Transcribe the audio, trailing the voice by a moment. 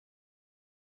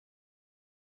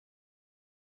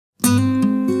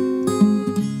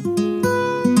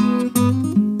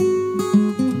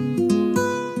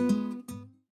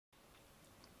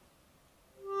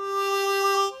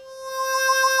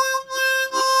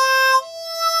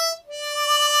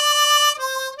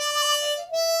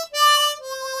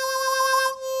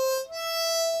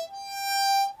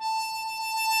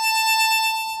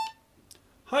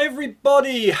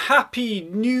everybody, happy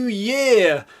new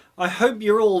year. I hope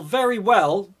you're all very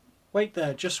well. Wait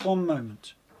there, just one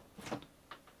moment.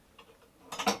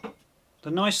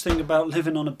 The nice thing about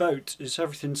living on a boat is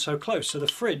everything's so close. So the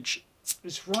fridge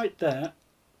is right there,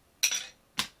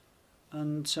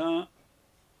 and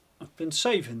I've been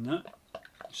saving that,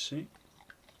 you see.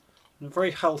 And a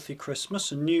very healthy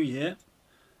Christmas and New Year.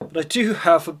 But I do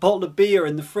have a bottle of beer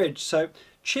in the fridge, so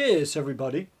cheers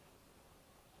everybody.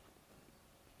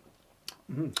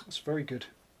 That's very good.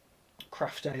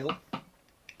 Craft ale.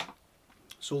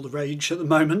 It's all the rage at the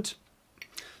moment.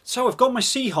 So I've got my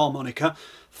C harmonica.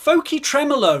 Folky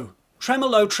tremolo.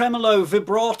 Tremolo, tremolo,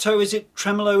 vibrato. Is it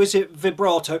tremolo? Is it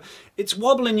vibrato? It's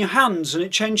wobbling your hands and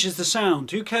it changes the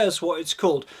sound. Who cares what it's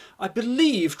called? I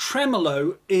believe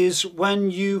tremolo is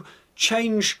when you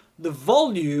change the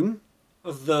volume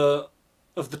of the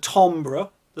timbre,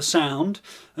 the sound,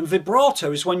 and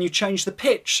vibrato is when you change the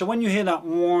pitch. So when you hear that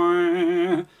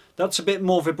wah, that's a bit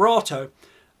more vibrato.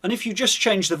 And if you just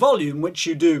change the volume, which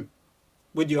you do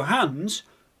with your hands,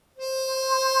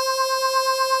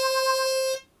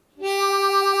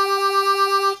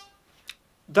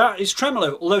 that is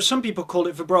tremolo, although some people call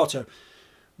it vibrato.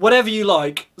 Whatever you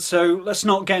like, so let's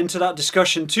not get into that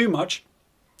discussion too much.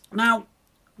 Now,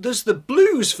 there's the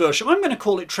blues version. I'm going to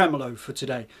call it tremolo for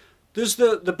today. There's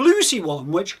the bluesy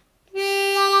one, which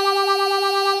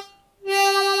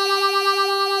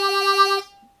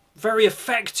very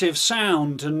effective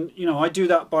sound, and you know, I do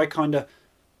that by kind of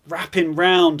wrapping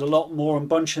round a lot more and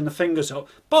bunching the fingers up.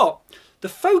 But the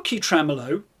folky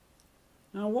tremolo,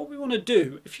 now what we want to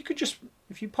do, if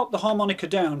you pop the harmonica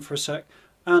down for a sec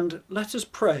and let us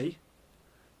pray.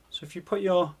 So if you put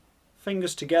your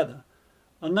fingers together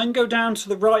and then go down to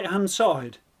the right hand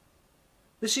side,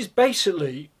 this is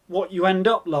basically what you end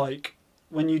up like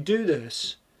when you do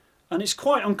this, and it's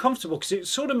quite uncomfortable because it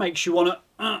sort of makes you want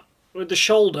to with the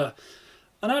shoulder,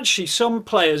 and actually some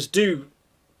players do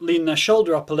lean their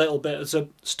shoulder up a little bit as a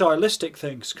stylistic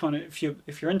thing. It's kind of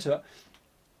if you're into that.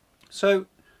 So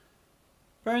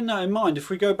bearing that in mind, if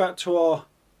we go back to our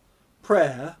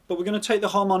prayer, but we're going to take the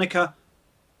harmonica,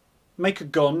 make a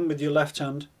gun with your left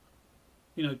hand.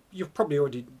 You know, you're probably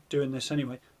already doing this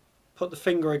anyway. Put the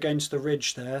finger against the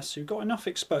ridge there, so you've got enough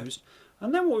exposed.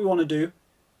 And then what we want to do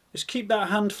is keep that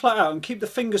hand flat out and keep the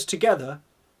fingers together,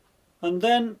 and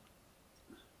then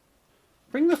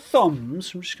bring the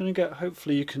thumbs. I'm just going to get,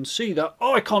 hopefully you can see that.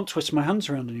 Oh, I can't twist my hands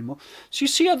around anymore. So you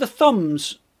see how the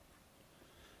thumbs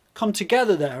come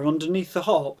together there underneath the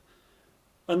harp,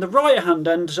 and the right hand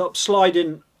ends up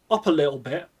sliding up a little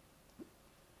bit,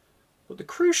 but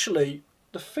crucially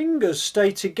the fingers stay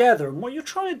together. And what you're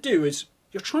trying to do is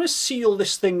you're trying to seal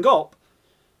this thing up.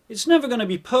 It's never going to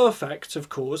be perfect, of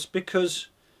course, because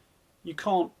you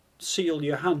can't seal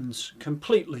your hands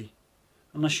completely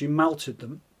unless you melted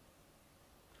them.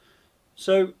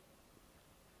 So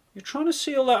you're trying to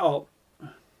seal that up.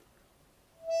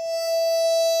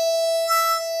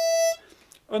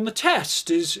 And the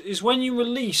test is when you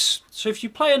release. So if you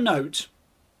play a note,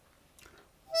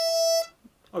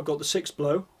 I've got the 6th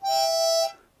blow.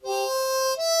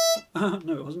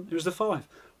 No, it wasn't. It was the 5.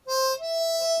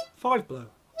 5 blow.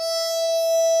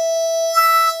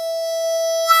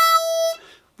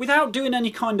 Without doing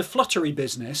any kind of fluttery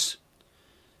business,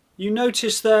 you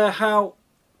notice there how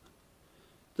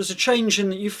there's a change in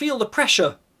that you feel the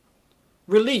pressure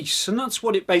release, and that's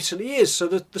what it basically is. So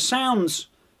the sounds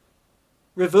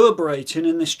reverberating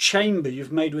in this chamber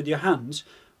you've made with your hands,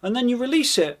 and then you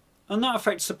release it, and that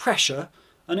affects the pressure,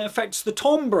 and it affects the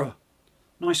timbre.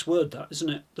 Nice word that, isn't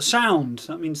it? The sound,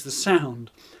 that means the sound.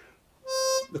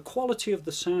 The quality of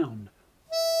the sound.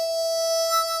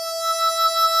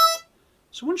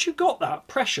 So once you've got that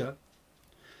pressure,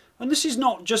 and this is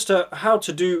not just a how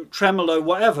to do tremolo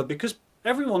whatever, because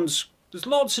there's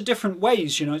lots of different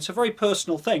ways, you know, it's a very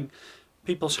personal thing.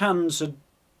 People's hands are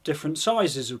different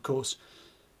sizes, of course.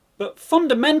 But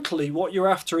fundamentally what you're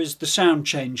after is the sound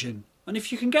changing. And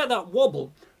if you can get that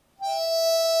wobble,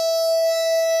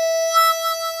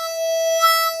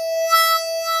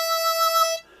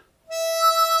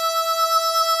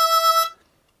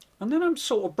 and then I'm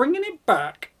sort of bringing it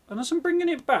back, and as I'm bringing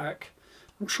it back,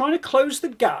 I'm trying to close the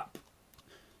gap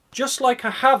just like I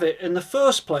have it in the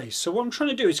first place. So what I'm trying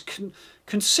to do is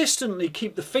consistently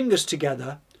keep the fingers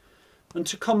together and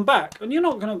to come back. And you're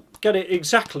not going to get it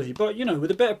exactly, but you know,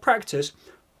 with a bit of practice.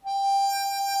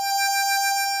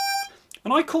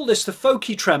 And I call this the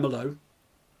folky tremolo,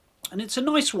 and it's a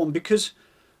nice one because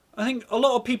I think a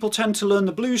lot of people tend to learn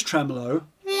the blues tremolo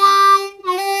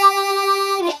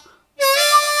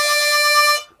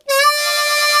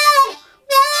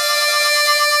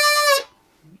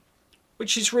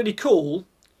which is really cool,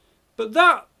 but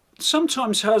that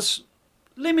sometimes has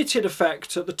limited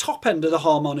effect at the top end of the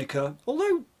harmonica,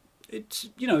 although it's,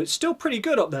 you know, it's still pretty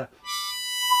good up there.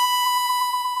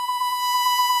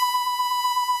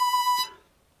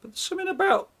 But there's something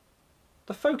about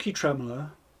the Folky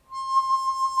tremolo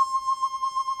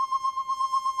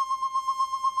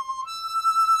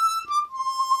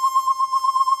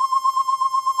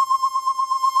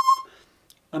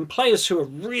and players who are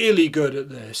really good at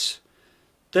this,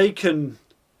 they can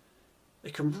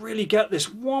really get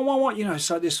this wah wah wah, you know, it's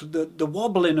like this the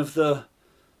wobbling of the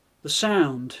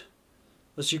sound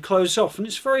as you close off, and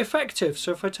it's very effective.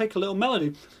 So if I take a little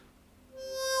melody,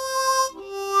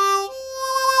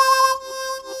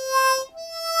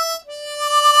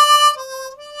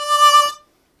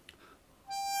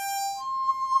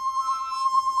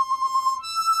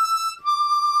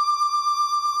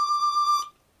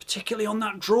 particularly on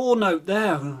that draw note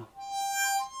there.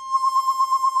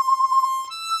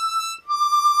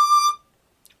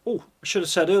 Oh, I should have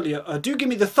said earlier, do give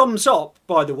me the thumbs up,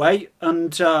 by the way,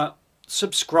 and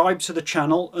subscribe to the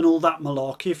channel and all that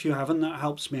malarkey if you haven't, that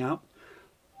helps me out.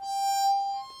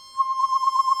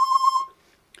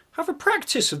 Have a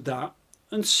practice of that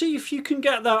and see if you can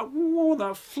get that, oh,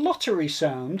 that fluttery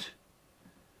sound.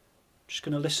 Just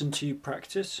going to listen to you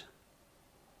practice.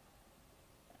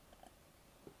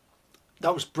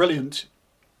 That was brilliant.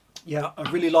 Yeah, I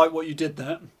really like what you did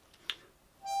there.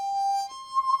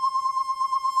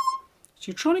 So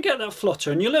you're trying to get that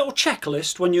flutter, and your little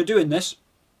checklist when you're doing this,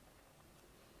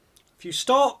 if you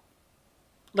start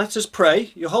Let Us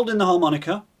Pray, you're holding the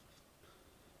harmonica,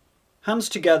 hands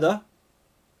together,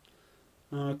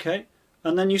 okay,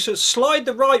 and then you sort of slide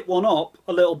the right one up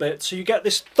a little bit so you get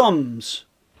this thumbs.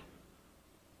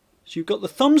 So you've got the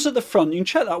thumbs at the front. You can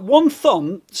check that one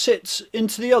thumb sits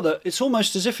into the other. It's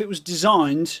almost as if it was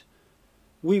designed,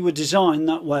 we were designed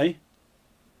that way.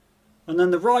 And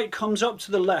then the right comes up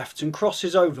to the left and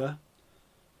crosses over.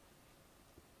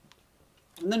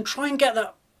 And then try and get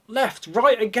that left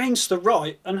right against the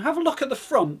right and have a look at the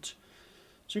front.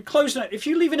 So you're closing it. If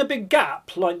you're leaving a big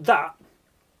gap like that,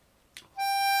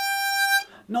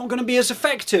 not going to be as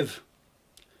effective.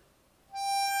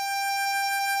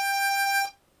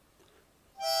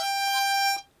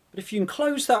 But if you can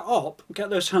close that up, get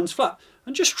those hands flat,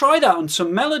 and just try that on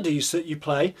some melodies that you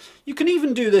play. You can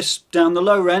even do this down the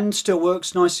lower end, still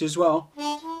works nicely as well.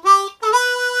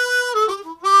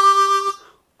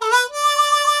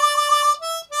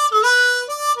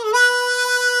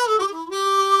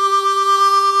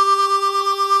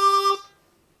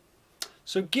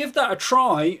 So give that a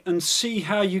try and see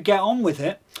how you get on with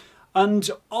it. And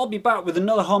I'll be back with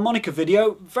another harmonica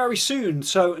video very soon.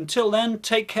 So until then,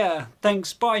 take care.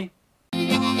 Thanks, bye.